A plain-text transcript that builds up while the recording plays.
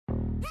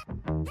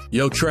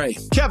Yo, Trey.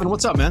 Kevin,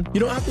 what's up, man? You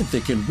know, I've been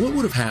thinking, what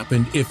would have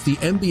happened if the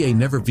NBA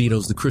never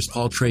vetoes the Chris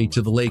Paul trade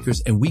to the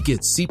Lakers and we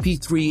get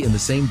CP3 in the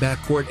same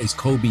backcourt as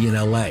Kobe in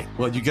LA?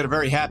 Well, you get a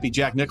very happy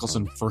Jack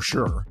Nicholson for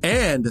sure.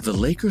 And the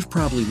Lakers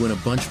probably win a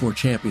bunch more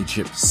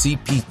championships.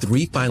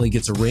 CP3 finally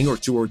gets a ring or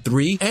 2 or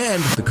 3,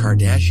 and the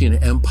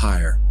Kardashian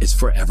empire is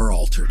forever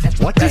altered.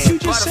 What did you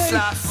just say?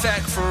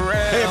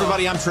 Hey,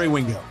 everybody, I'm Trey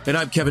Wingo. And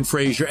I'm Kevin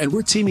Frazier, and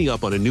we're teaming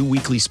up on a new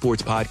weekly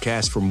sports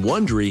podcast from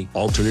Wondery,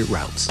 Alternate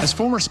Routes. As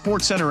former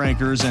Sports Center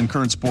anchors and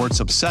current sports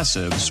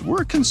obsessives,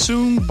 we're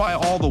consumed by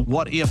all the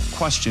what-if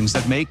questions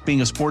that make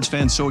being a sports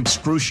fan so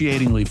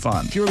excruciatingly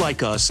fun. If you're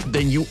like us,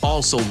 then you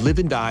also live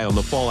and die on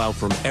the fallout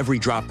from every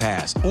drop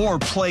pass. Or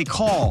play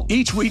call.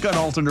 Each week on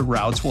Alternate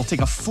Routes, we'll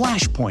take a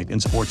flashpoint in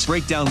sports,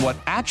 break down what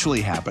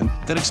actually happened,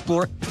 then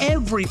explore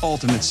every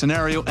alternate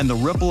scenario and the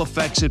ripple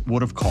effects it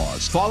would have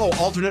caused. Follow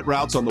Alternate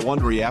Routes on the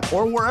Wondery app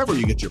or wherever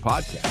you get your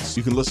podcasts.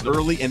 You can listen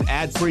early and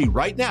ad-free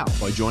right now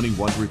by joining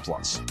Wondery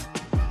Plus.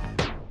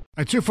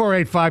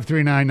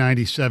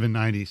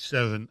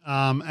 248-539-9797.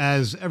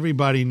 As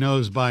everybody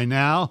knows by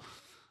now,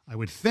 I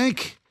would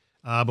think,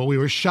 but we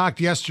were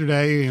shocked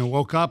yesterday and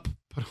woke up,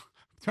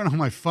 turned on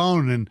my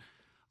phone, and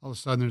all of a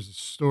sudden there's a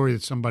story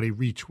that somebody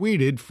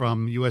retweeted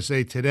from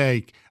USA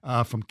Today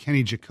from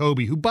Kenny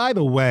Jacoby, who, by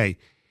the way,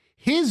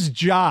 his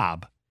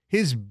job,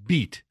 his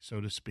beat, so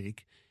to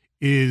speak,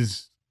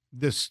 is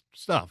this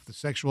stuff, the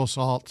sexual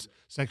assaults,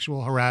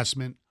 sexual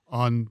harassment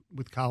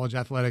with college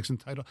athletics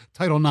and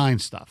Title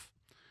IX stuff.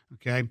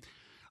 Okay.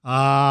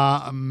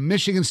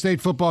 Michigan State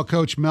football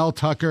coach Mel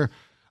Tucker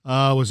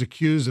was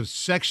accused of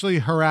sexually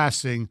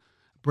harassing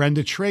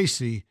Brenda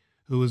Tracy,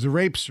 who was a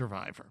rape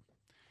survivor.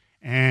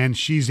 And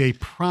she's a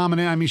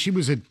prominent,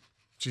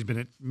 she's been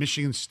at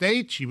Michigan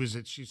State.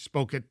 She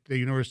spoke at the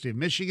University of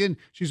Michigan.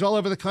 She's all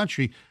over the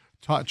country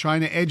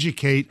trying to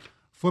educate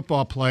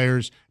football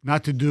players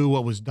not to do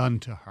what was done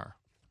to her.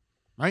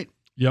 Right?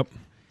 Yep.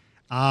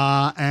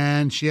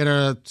 And she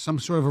had some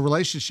sort of a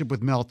relationship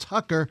with Mel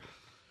Tucker,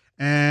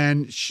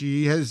 and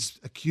she has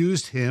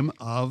accused him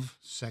of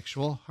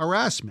sexual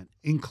harassment,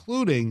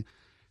 including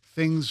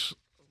things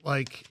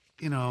like,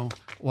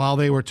 while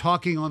they were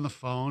talking on the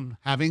phone,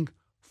 having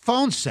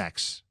phone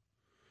sex.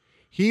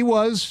 He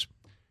was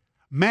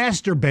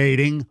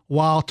masturbating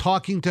while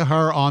talking to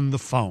her on the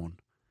phone,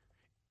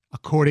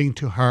 according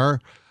to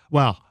her.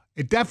 Well,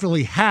 it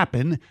definitely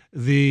happened.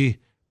 The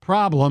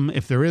problem,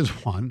 if there is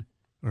one,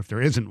 or if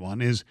there isn't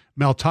one, is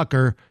Mel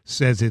Tucker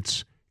says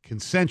it's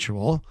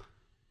consensual.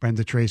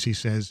 Brenda Tracy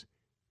says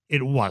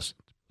it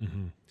wasn't.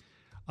 Mm-hmm.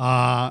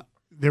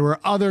 There were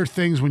other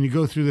things when you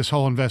go through this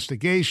whole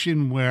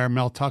investigation where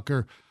Mel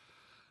Tucker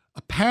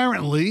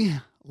apparently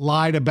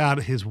lied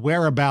about his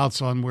whereabouts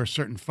on where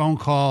certain phone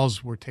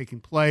calls were taking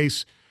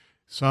place.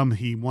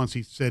 Once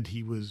he said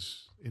he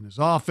was in his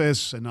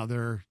office,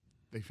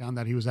 they found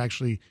out he was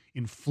actually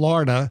in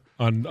Florida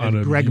on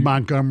a Greg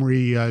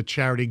Montgomery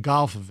charity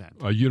golf event.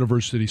 A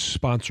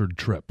university-sponsored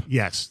trip.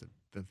 Yes,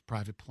 the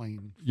private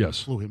plane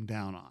flew him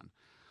down on.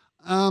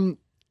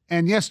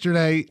 And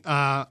yesterday,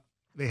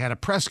 they had a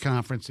press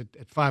conference at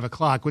 5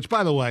 o'clock, which,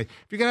 by the way,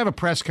 if you're going to have a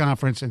press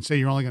conference and say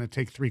you're only going to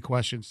take 3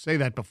 questions, say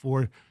that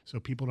before so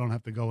people don't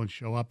have to go and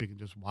show up. You can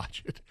just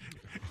watch it.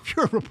 If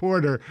you're a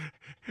reporter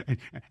and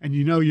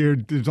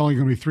there's only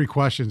going to be 3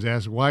 questions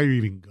asked, why are you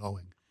even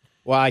going?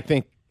 Well, I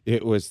think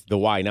it was the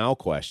why now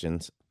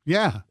questions.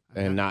 Yeah.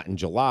 And not in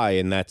July,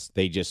 and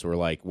they just were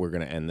like, we're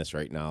going to end this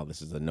right now.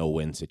 This is a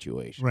no-win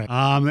situation.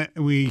 Right.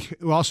 We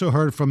also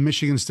heard from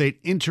Michigan State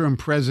interim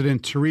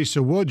president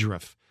Teresa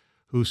Woodruff,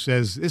 who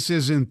says this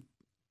isn't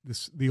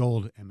the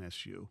old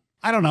MSU.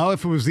 I don't know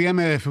if it was new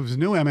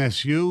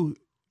MSU,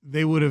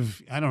 they would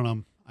have. I don't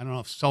know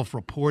if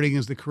self-reporting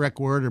is the correct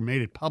word or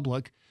made it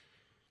public,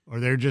 or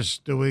they're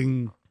just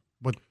doing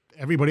what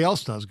everybody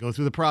else does, go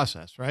through the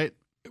process, right?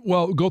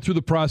 Well, go through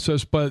the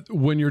process, but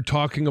when you're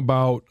talking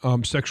about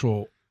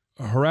sexual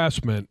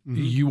harassment,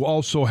 mm-hmm. you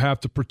also have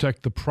to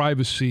protect the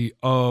privacy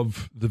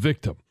of the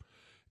victim.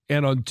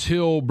 And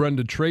until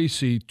Brenda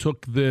Tracy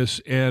took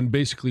this and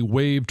basically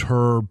waived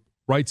her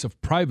rights of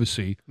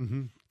privacy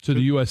mm-hmm. to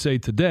the USA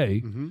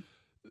Today, mm-hmm.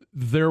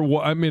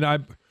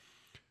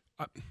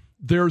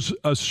 There's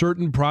a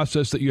certain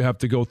process that you have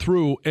to go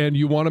through, and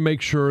you want to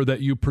make sure that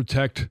you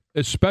protect,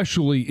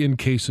 especially in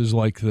cases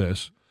like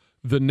this,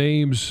 the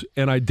names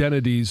and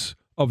identities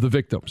of the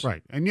victims.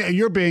 Right. And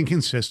you're being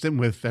consistent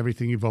with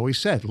everything you've always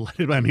said.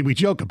 We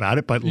joke about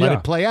it, but let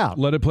it play out.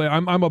 Let it play.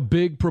 I'm a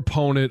big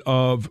proponent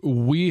of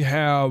we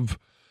have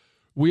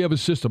a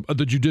system,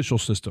 the judicial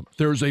system.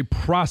 There's a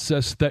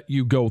process that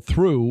you go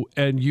through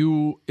and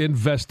you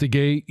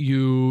investigate,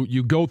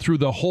 you go through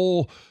the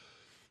whole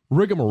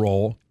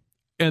rigmarole,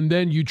 and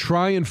then you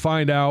try and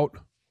find out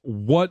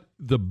what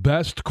the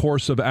best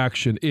course of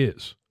action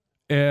is.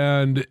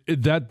 And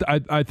that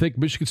I think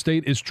Michigan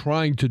State is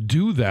trying to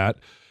do that.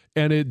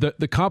 And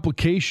the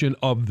complication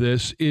of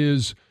this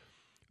is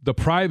the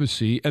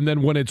privacy. And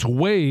then when it's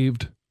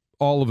waived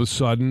all of a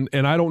sudden,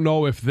 and I don't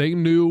know if they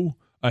knew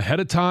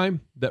ahead of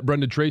time that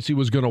Brenda Tracy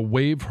was going to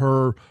waive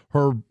her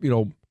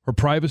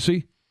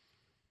privacy,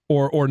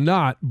 or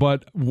not.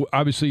 But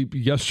obviously,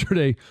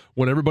 yesterday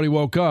when everybody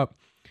woke up,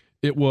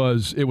 it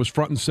was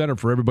front and center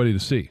for everybody to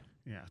see.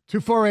 Yeah,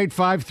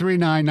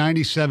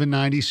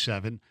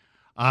 248-539-9797.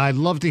 I'd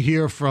love to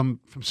hear from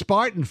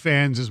Spartan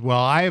fans as well.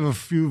 I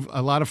have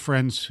a lot of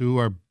friends who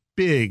are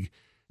big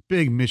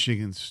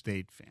Michigan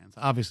State fans.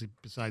 Obviously,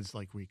 besides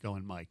like Rico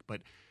and Mike,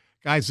 but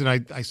guys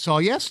that I saw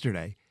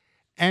yesterday.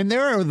 And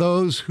there are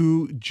those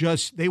who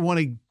they want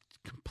to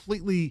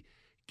completely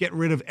get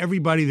rid of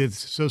everybody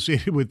that's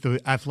associated with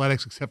the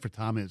athletics except for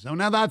Tom Izzo.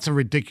 Now, that's a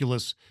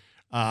ridiculous,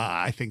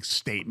 I think,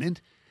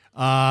 statement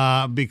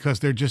because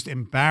they're just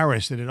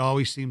embarrassed that it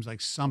always seems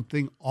like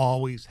something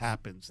always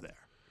happens there.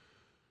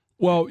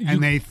 Well,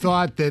 and they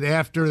thought that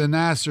after the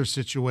Nasser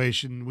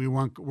situation, we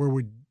were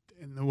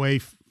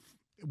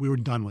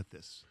done with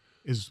this,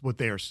 is what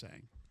they are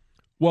saying.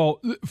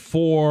 Well,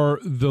 for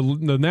the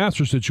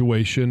Nasser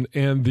situation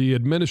and the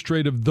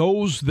administrative,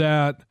 those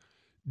that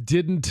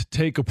didn't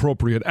take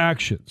appropriate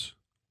actions,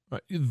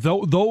 right?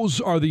 Those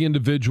are the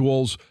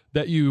individuals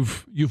that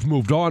you've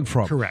moved on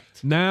from.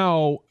 Correct.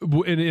 Now,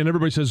 and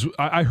everybody says,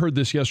 I heard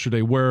this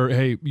yesterday, where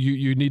hey,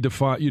 you need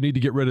to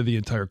get rid of the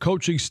entire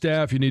coaching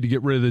staff, you need to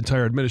get rid of the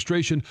entire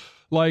administration.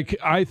 Like,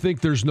 I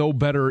think there's no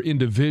better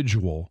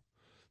individual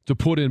to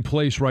put in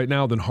place right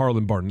now than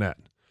Harlan Barnett.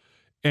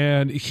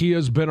 And he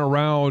has been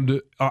around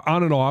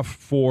on and off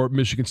for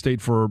Michigan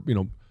State for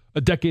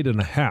a decade and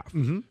a half.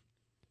 Mm-hmm.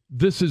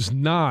 This is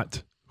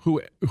not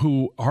who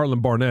Harlan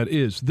Barnett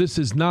is. This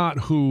is not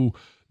who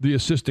the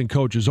assistant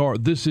coaches are.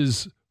 This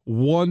is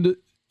one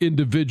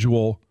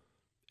individual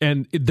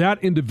and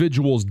that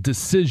individual's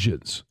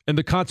decisions and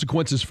the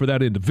consequences for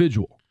that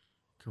individual.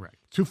 Correct.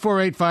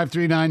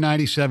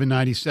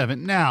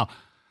 248-539-9797. Now,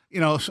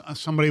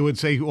 somebody would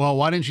say, well,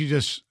 why didn't you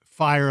just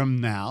fire him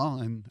now?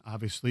 And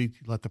obviously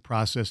let the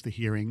process, the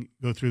hearing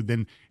go through.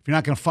 Then if you're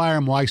not going to fire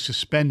him, why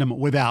suspend him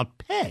without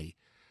pay?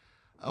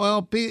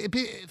 Well,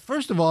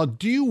 first of all,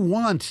 do you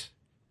want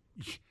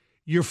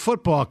your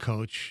football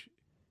coach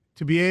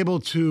to be able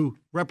to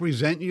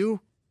represent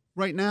you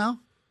right now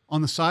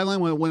on the sideline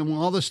when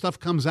all this stuff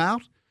comes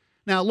out?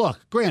 Now,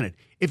 look, granted,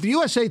 if the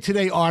USA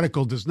Today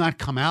article does not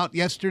come out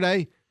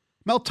yesterday,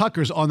 Mel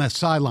Tucker's on that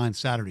sideline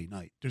Saturday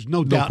night. There's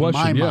no doubt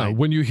question, in my mind.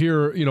 When you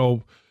hear,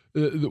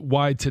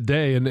 why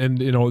today, and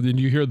then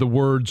you hear the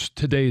words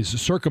today's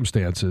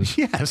circumstances.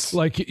 Yes,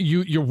 like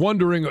you're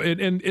wondering,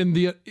 and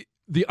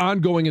the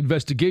ongoing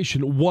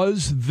investigation,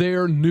 was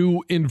there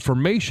new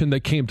information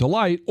that came to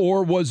light,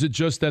 or was it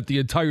just that the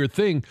entire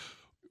thing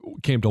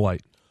came to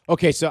light?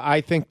 Okay, so I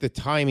think the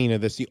timing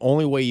of this, the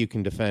only way you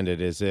can defend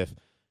it is if,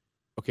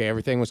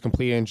 everything was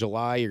completed in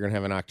July, you're going to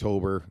have an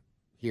October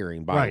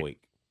hearing by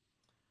week.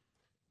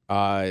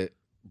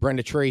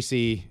 Brenda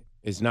Tracy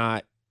is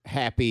not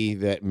happy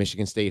that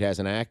Michigan State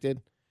hasn't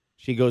acted.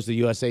 She goes to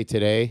USA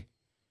Today.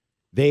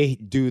 They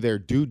do their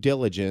due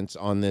diligence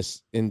on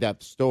this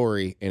in-depth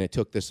story, and it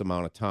took this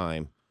amount of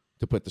time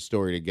to put the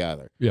story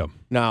together. Yeah.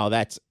 Now,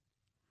 that's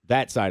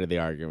that side of the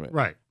argument.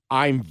 Right.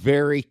 I'm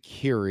very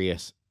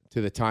curious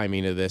to the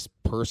timing of this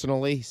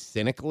personally,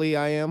 cynically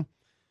I am,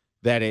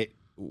 that it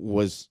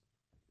was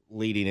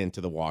leading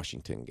into the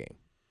Washington game.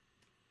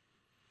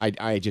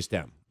 I just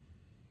am.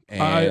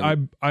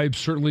 And I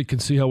certainly can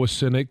see how a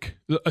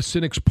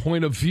cynic's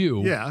point of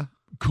view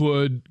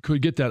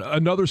could get that.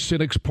 Another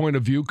cynic's point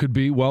of view could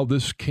be, well,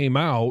 this came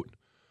out,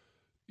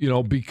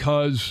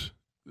 because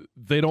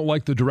they don't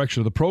like the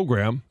direction of the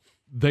program.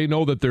 They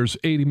know that there's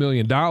 $80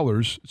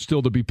 million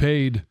still to be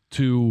paid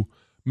to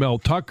Mel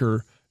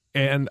Tucker,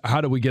 and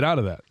how do we get out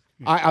of that?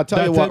 I'll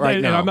tell you what right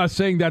now. And I'm not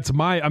saying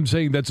I'm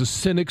saying that's a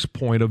cynic's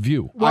point of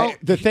view. Well,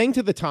 the thing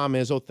to the Tom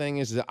Izzo thing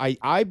is that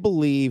I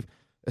believe,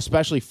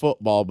 especially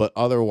football, but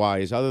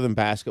otherwise, other than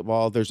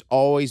basketball, there's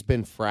always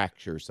been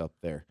fractures up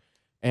there.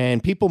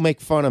 And people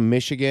make fun of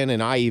Michigan,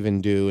 and I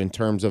even do, in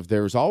terms of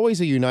there's always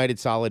a united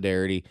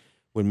solidarity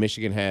when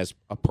Michigan has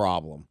a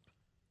problem.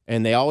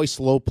 And they always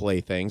slow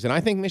play things. And I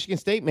think Michigan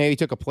State maybe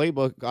took a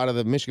playbook out of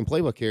the Michigan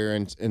playbook here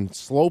and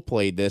slow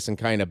played this and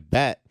kind of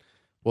bet,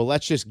 well,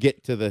 let's just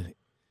get to the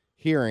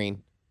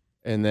hearing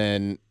and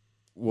then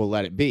we'll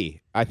let it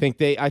be. I think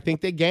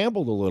they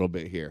gambled a little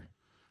bit here.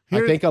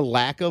 I think a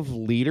lack of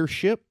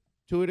leadership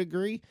to a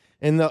degree.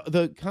 And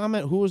the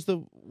comment, who was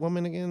the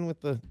woman again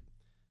with the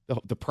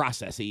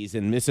processes,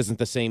 and this isn't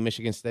the same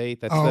Michigan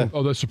State. That's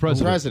that's the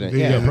president.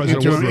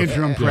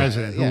 Interim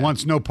president who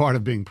wants no part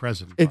of being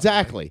president.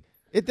 Exactly.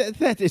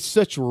 That is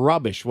such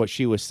rubbish what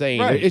she was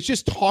saying. Right. It's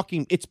just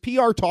talking. It's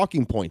PR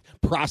talking point.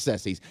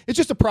 Processes. It's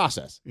just a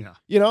process. Yeah.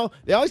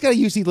 They always got to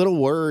use these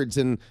little words,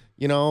 and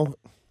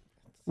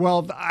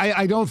Well,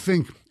 I don't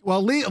think.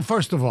 Well,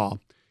 first of all,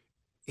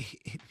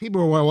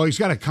 people are well. He's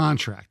got a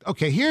contract.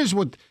 Okay, here's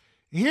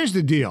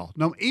the deal.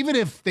 No, even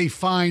if they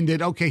find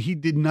that he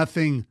did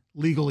nothing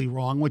legally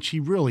wrong, which he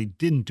really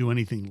didn't do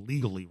anything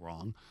legally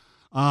wrong.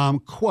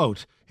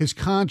 Quote, his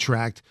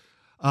contract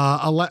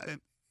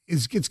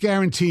it's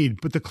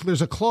guaranteed, but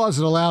there's a clause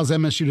that allows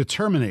MSU to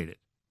terminate it.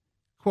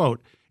 Quote,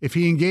 if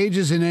he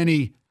engages in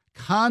any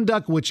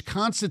conduct which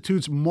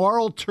constitutes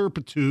moral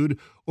turpitude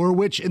or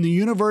which, in the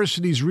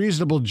university's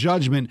reasonable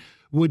judgment,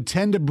 would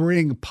tend to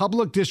bring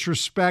public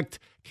disrespect,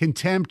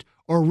 contempt,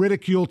 or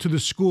ridicule to the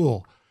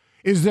school.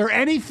 Is there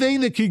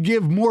anything that could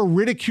give more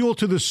ridicule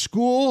to the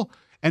school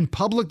and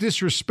public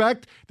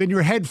disrespect than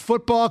your head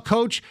football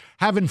coach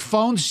having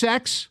phone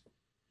sex?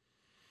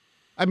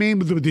 I mean,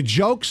 with the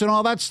jokes and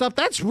all that stuff,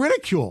 that's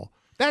ridicule.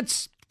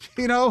 That's,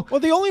 Well,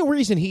 the only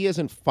reason he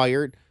isn't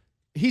fired,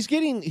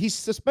 he's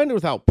suspended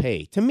without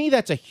pay. To me,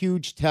 that's a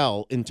huge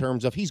tell in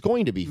terms of he's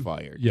going to be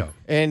fired. Yeah.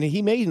 And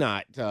he may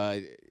not.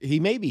 He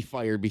may be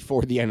fired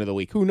before the end of the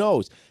week. Who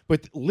knows?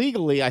 But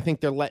legally, I think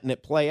they're letting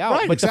it play out.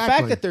 Right, but exactly. the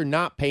fact that they're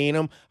not paying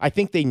him, I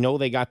think they know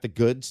they got the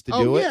goods to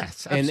do it.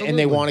 Yes, and they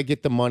absolutely. want to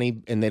get the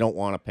money, and they don't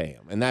want to pay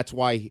him. And that's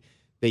why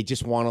they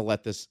just want to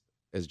let this,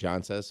 as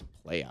John says,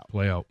 play out.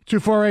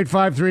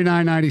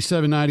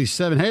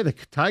 248-539-9797. Hey, the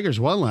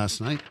Tigers won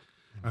last night.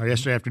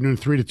 Yesterday afternoon,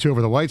 3-2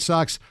 over the White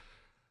Sox.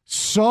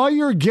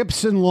 Sawyer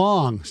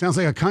Gibson-Long. Sounds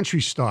like a country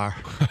star.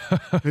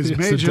 His Yes,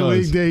 major it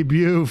league does.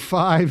 debut,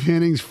 5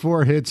 innings,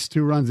 4 hits,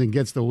 2 runs, and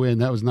gets the win.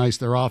 That was nice.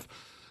 They're off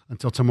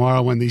until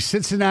tomorrow when the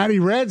Cincinnati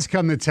Reds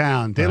come to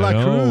town. De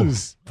La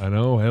Cruz. I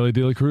know. Haley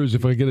De La Cruz.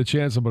 If I get a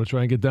chance, I'm going to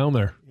try and get down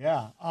there.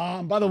 Yeah.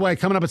 By the way,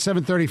 coming up at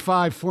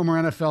 7:35,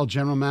 former NFL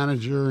general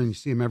manager, and you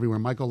see him everywhere,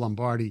 Michael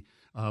Lombardi,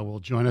 will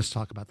join us,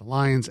 talk about the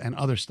Lions and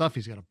other stuff.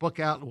 He's got a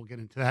book out. We'll get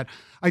into that.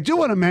 I do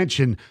want to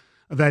mention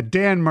that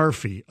Dan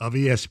Murphy of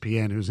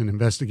ESPN, who's an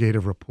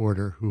investigative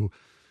reporter who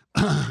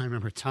I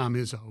remember Tom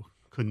Izzo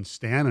couldn't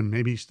stand, and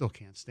maybe he still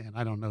can't stand.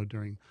 I don't know,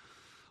 during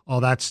all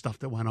that stuff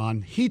that went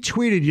on. He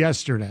tweeted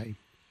yesterday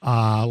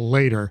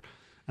later,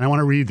 and I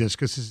want to read this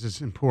because this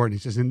is important.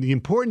 He says, in the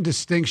important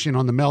distinction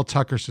on the Mel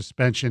Tucker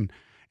suspension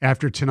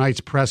after tonight's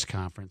press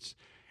conference,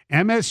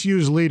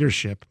 MSU's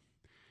leadership,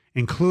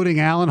 including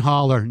Alan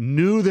Haller,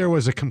 knew there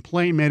was a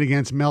complaint made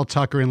against Mel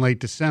Tucker in late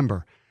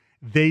December.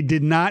 They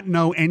did not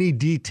know any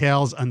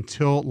details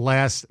until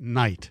last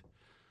night.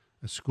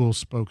 A school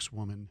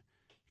spokeswoman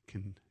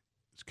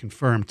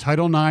confirmed.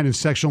 Title IX and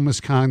sexual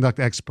misconduct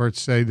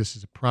experts say this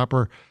is a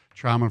proper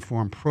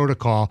trauma-informed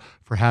protocol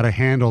for how to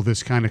handle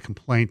this kind of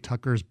complaint.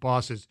 Tucker's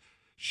bosses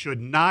should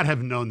not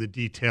have known the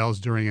details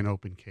during an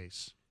open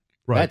case.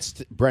 Right.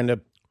 That's, Brenda,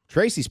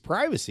 Tracy's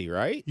privacy,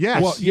 right?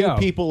 Yes. Well, yeah.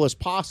 Few people as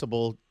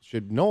possible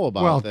should know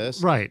about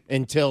this. Right.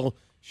 Until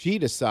she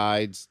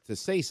decides to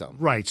say something.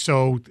 Right.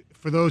 So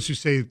for those who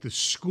say the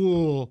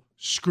school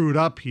screwed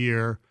up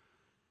here,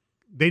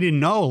 they didn't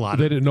know a lot.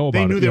 They didn't know about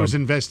it. They knew it, there yeah. was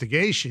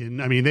investigation.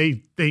 I mean,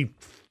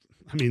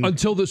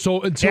 until after this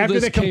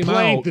the came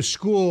complaint, out, the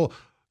school,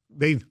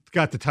 they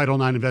got the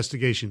Title IX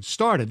investigation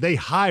started. They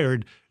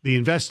hired the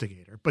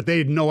investigator, but they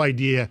had no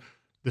idea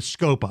the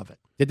scope of it.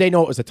 Did they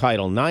know it was a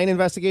Title IX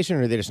investigation,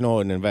 or did they just know it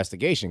was an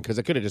investigation? Because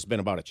it could have just been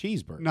about a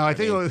cheeseburger. No, I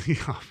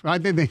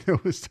think they knew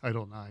it was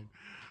Title IX.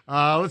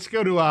 Let's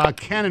go to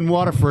Ken in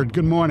Waterford.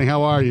 Good morning.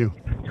 How are you?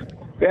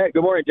 Yeah,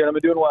 good morning,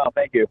 gentlemen. Doing well.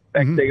 Thank you.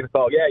 Thanks for taking the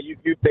call. Yeah, you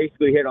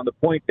basically hit on the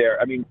point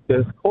there. I mean,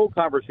 this whole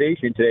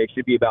conversation today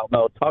should be about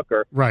Mel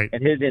Tucker Right.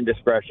 and his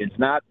indiscretions,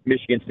 not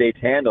Michigan State's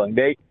handling.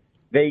 They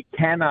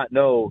cannot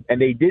know,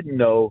 and they didn't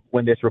know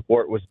when this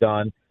report was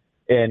done,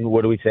 and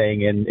what are we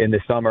saying, in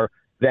the summer,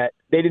 that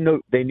they didn't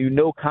know, they knew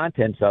no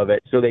contents of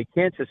it, so they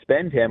can't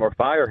suspend him or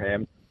fire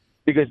him,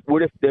 because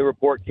what if the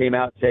report came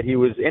out and said he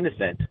was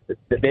innocent?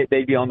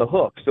 They'd be on the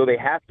hook. So they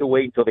have to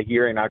wait until the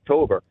hearing in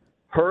October.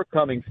 Her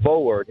coming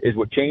forward is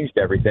what changed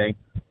everything,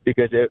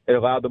 because it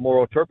allowed the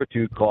moral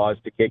turpitude clause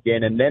to kick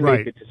in, and then Right.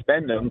 they could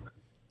suspend them.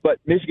 But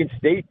Michigan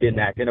State didn't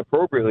act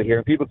inappropriately here,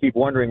 and people keep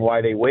wondering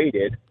why they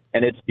waited,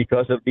 and it's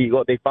because of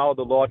they followed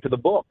the law to the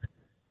book,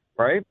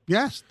 right?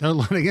 Yes, they're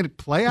letting it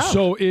play out.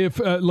 so if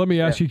let me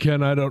ask you,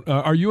 Ken, I don't.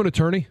 Are you an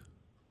attorney?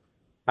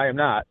 I am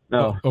not.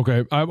 No.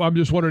 Okay, I'm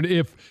just wondering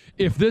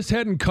if this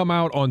hadn't come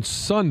out on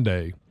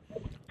Sunday,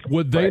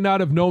 would they Right. not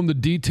have known the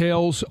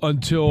details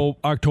until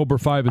October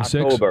 5 and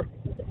 6? October.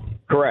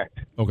 Correct.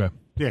 Okay.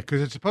 Yeah,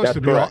 because it's supposed That's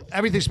to be correct.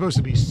 everything's supposed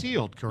to be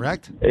sealed,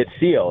 correct? It's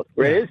sealed.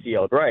 It is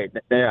sealed, right?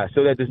 Yeah,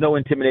 so that there's no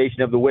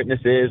intimidation of the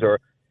witnesses or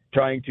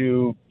trying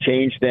to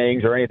change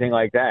things or anything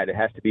like that. It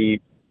has to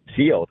be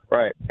sealed,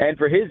 right? And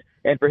for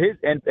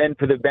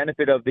for the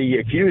benefit of the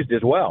accused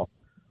as well,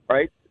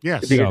 right?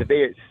 Yes. Because Yeah. if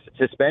they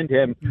suspend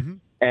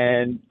him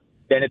and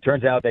then it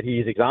turns out that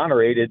he's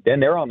exonerated, then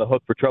they're on the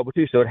hook for trouble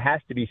too. So it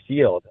has to be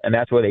sealed, and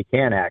that's why they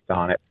can't act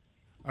on it.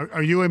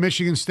 Are you a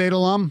Michigan State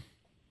alum?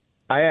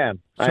 I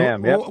am. So, I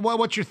am. Yep.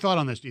 What's your thought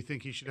on this? Do you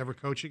think he should ever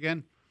coach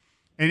again?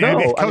 And No,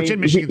 coach I mean, at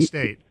Michigan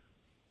State.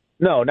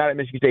 No, not at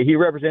Michigan State. He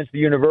represents the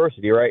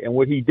university, right? And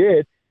what he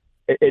did,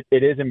 it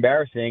is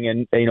embarrassing.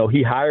 And,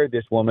 he hired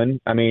this woman.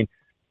 I mean,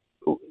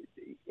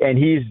 and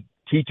he's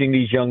teaching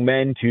these young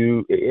men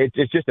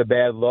it's just a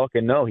bad look.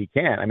 And no, he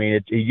can't. I mean,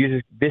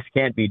 this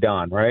can't be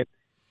done, right?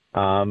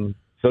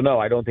 So no,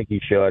 I don't think he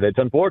should. It's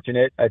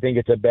unfortunate. I think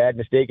it's a bad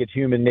mistake. It's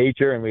human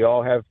nature, and we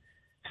all have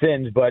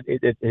sins, but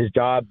his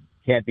job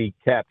can't be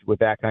kept with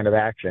that kind of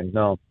action.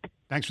 No.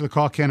 Thanks for the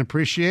call, Ken.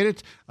 Appreciate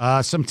it.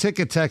 Some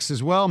ticket text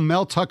as well.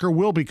 Mel Tucker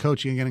will be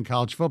coaching again in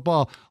college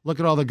football. Look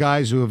at all the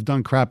guys who have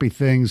done crappy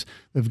things.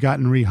 They've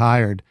gotten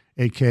rehired.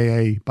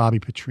 a.k.a. Bobby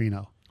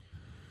Petrino.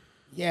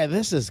 Yeah,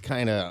 this is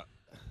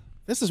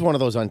one of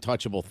those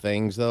untouchable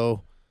things,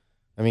 though.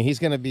 I mean, he's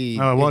going to be...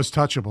 Oh, it was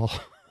touchable. All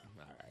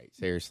right,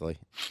 seriously.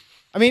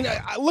 I mean,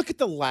 I look at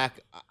the lack.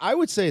 I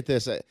would say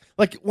this.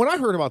 Like, when I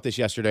heard about this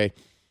yesterday,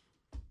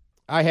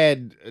 I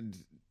had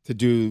to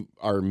do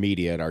our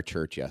media at our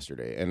church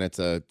yesterday, and it's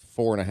a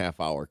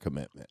 4.5-hour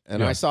commitment.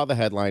 And I saw the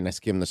headline, I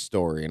skimmed the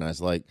story, and I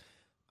was like,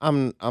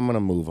 I'm going to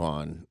move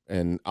on,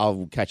 and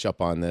I'll catch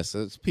up on this.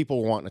 It's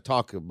people wanting to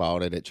talk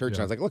about it at church.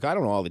 And I was like, look, I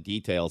don't know all the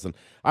details. And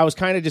I was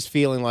kind of just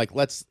feeling like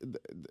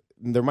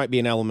there might be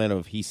an element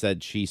of he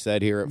said, she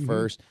said here at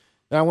first.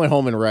 And I went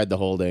home and read the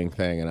whole dang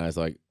thing, and I was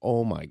like,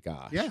 oh, my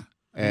gosh. Yeah.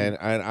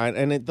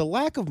 And the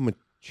lack of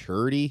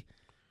maturity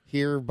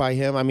here by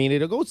him, I mean,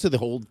 it goes to the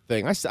whole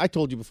thing. I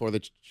told you before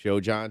the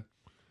show, John,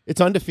 it's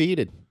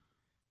undefeated.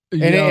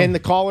 And the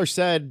caller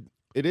said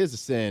it is a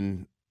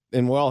sin,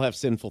 and we all have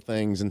sinful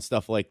things and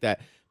stuff like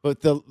that.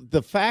 But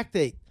the fact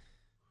that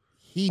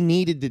he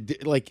needed to do,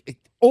 like,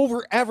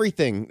 over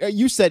everything,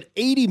 you said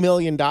 $80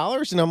 million,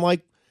 and I'm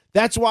like,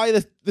 that's why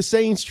the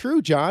saying's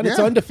true, John. It's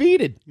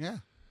undefeated. Yeah.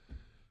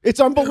 It's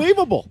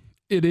unbelievable.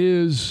 It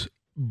is,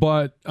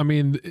 but, I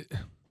mean,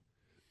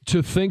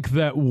 to think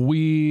that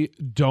we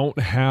don't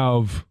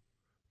have,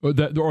 or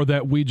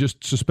that we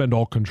just suspend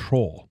all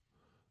control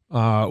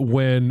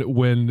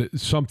when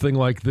something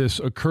like this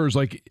occurs.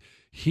 Like,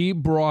 he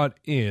brought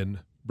in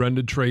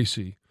Brendan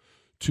Tracy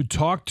to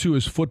talk to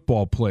his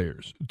football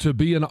players, to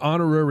be an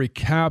honorary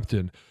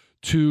captain,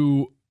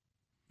 to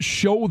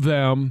show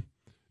them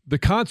the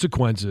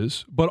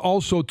consequences, but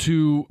also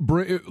to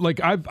bring, like,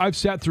 I've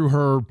sat through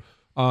her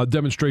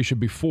demonstration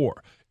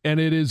before, and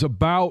it is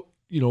about,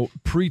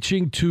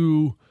 preaching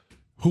to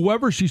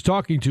whoever she's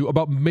talking to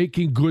about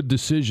making good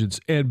decisions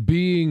and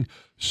being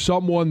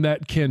someone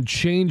that can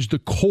change the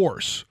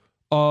course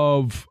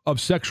of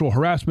sexual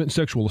harassment and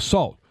sexual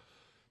assault.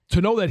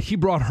 To know that he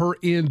brought her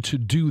in to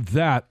do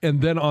that,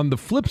 and then on the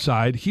flip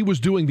side, he was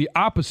doing the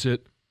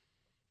opposite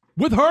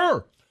with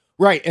her.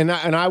 Right, and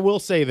I will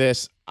say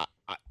this.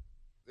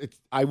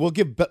 I will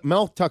give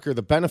Mel Tucker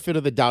the benefit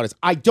of the doubt. Is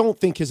I don't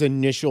think his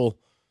initial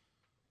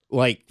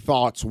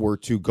thoughts were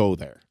to go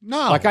there.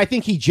 No. I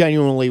think he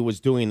genuinely was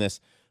doing this,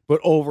 but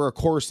over a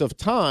course of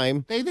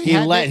time, he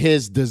let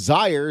his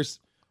desires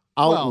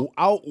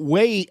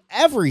outweigh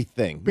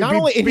everything.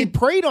 He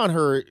preyed on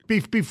her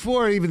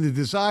before even the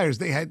desires.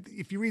 They had,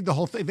 if you read the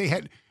whole thing, they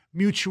had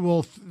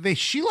mutual.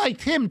 She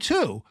liked him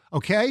too.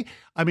 Okay,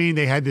 I mean,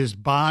 they had this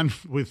bond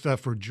with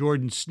for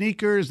Jordan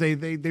sneakers. They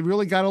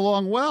really got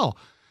along well,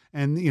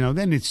 and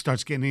then it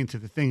starts getting into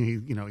the thing. He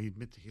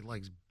admits he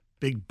likes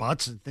big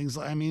butts and things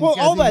like. I mean,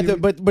 all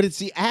that, but it's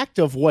the act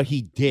of what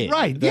he did,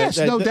 right? Yes,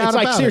 no doubt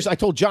about it. Seriously, I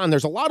told John,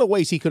 there's a lot of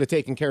ways he could have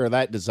taken care of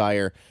that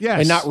desire,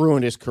 and not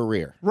ruined his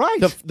career. Right,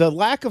 the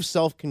lack of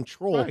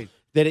self-control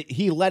that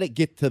he let it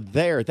get to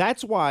there.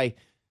 That's why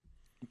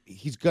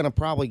he's gonna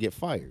probably get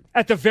fired.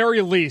 At the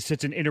very least,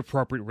 it's an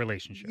inappropriate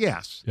relationship.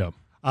 Yes. Yep.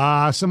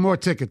 Some more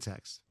ticket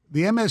text.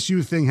 The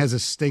MSU thing has a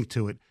stink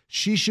to it.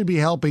 She should be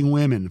helping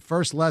women.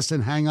 First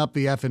lesson: hang up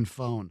the effing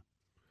phone.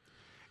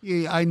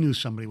 Yeah, I knew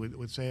somebody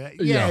would say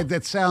that. Yeah,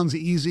 that sounds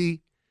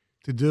easy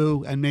to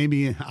do, and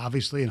maybe,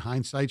 obviously, in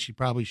hindsight, she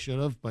probably should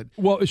have. But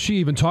she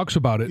even talks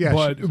about it. Yeah,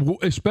 but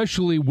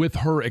especially with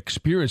her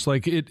experience,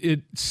 like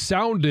it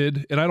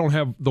sounded, and I don't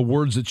have the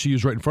words that she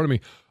used right in front of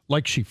me,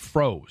 like she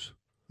froze.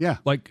 Yeah,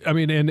 like I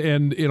mean,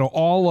 and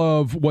all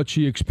of what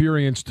she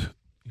experienced,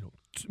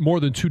 more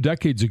than 2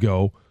 decades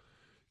ago,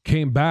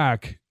 came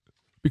back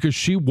because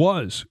she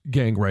was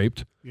gang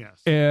raped.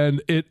 Yes.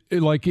 And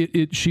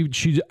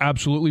she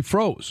absolutely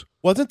froze.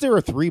 Wasn't there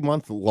a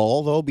 3-month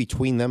lull though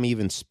between them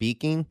even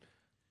speaking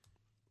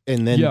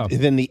and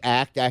then the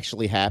act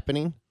actually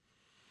happening?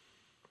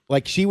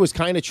 Like, she was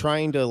kind of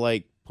trying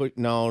to put,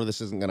 no,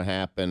 this isn't going to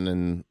happen,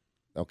 and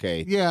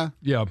okay. Yeah.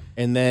 Yeah.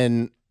 And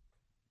then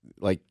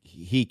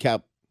he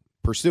kept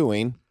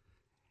pursuing.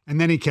 And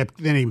then he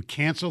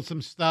canceled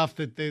some stuff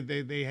that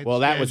they had. Well,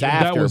 that was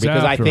after, that was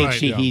because after, I think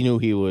he knew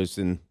he was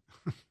in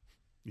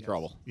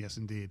trouble. Yes,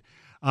 indeed.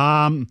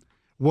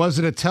 Was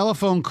it a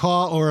telephone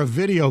call or a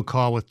video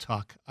call with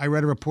Tuck? I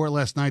read a report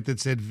last night that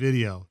said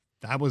video.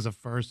 That was a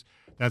first.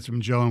 That's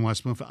from Joe in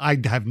West Bloomfield. I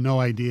have no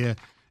idea,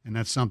 and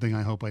that's something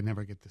I hope I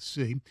never get to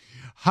see.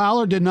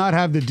 Holler did not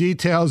have the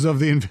details of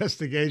the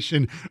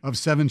investigation of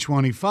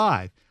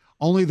 725.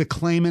 Only the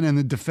claimant and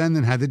the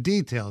defendant had the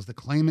details. The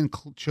claimant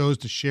chose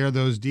to share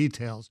those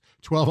details,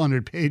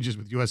 1,200 pages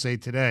with USA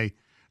Today,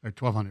 or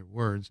 1,200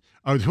 words.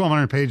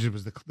 1,200 pages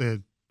was the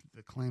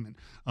claimant,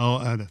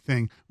 the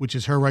thing, which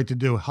is her right to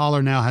do.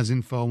 Holler now has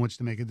info on which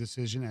to make a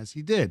decision, as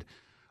he did.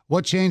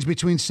 What changed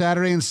between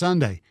Saturday and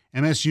Sunday?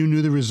 MSU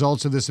knew the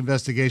results of this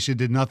investigation,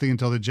 did nothing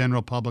until the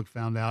general public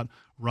found out.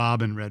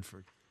 Rob and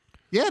Redford.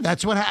 Yeah,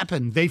 that's what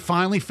happened. They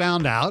finally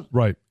found out.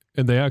 Right,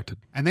 and they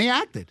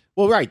acted.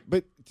 Well, right,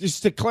 but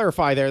just to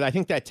clarify there, I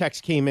think that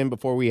text came in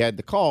before we had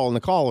the call, and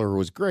the caller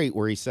was great,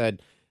 where he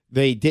said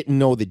they didn't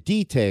know the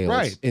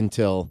details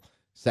until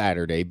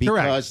Saturday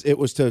because it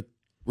was to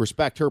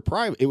respect her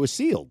private. It was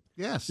sealed.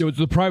 Yes. It was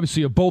the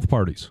privacy of both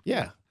parties.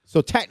 Yeah.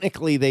 So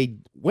technically they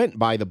went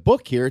by the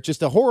book here. It's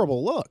just a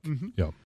horrible look. Yeah.